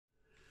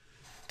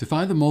To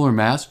find the molar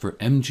mass for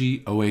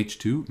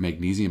MgOH2,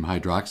 magnesium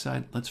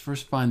hydroxide, let's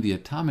first find the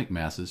atomic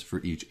masses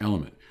for each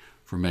element.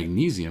 For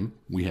magnesium,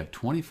 we have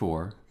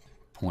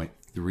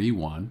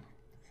 24.31,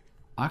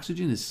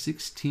 oxygen is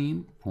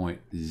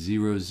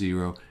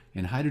 16.00,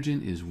 and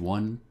hydrogen is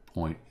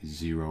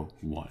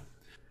 1.01.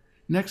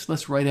 Next,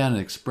 let's write out an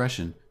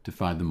expression to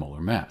find the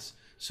molar mass.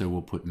 So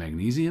we'll put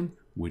magnesium,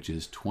 which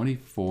is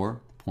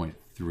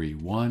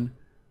 24.31,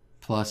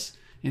 plus,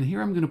 and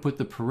here I'm going to put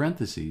the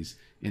parentheses,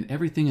 and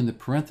everything in the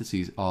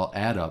parentheses all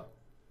add up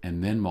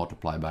and then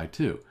multiply by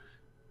 2.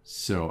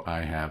 So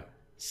I have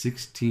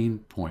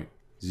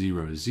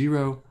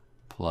 16.00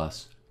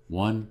 plus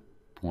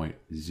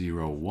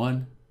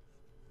 1.01.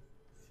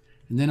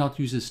 And then I'll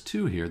use this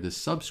 2 here, this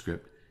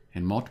subscript,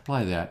 and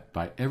multiply that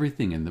by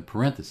everything in the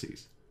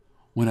parentheses.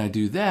 When I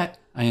do that,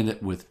 I end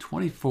up with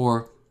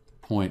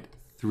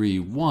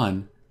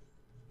 24.31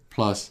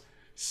 plus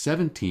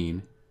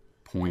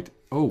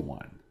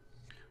 17.01,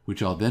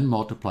 which I'll then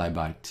multiply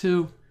by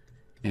 2.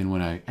 And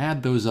when I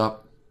add those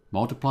up,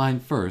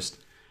 multiplying first,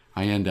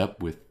 I end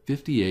up with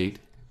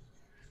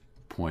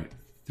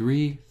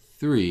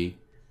 58.33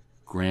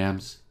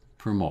 grams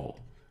per mole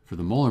for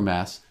the molar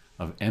mass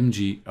of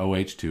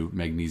MgOH2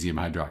 magnesium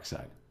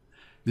hydroxide.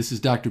 This is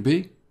Dr.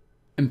 B,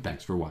 and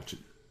thanks for watching.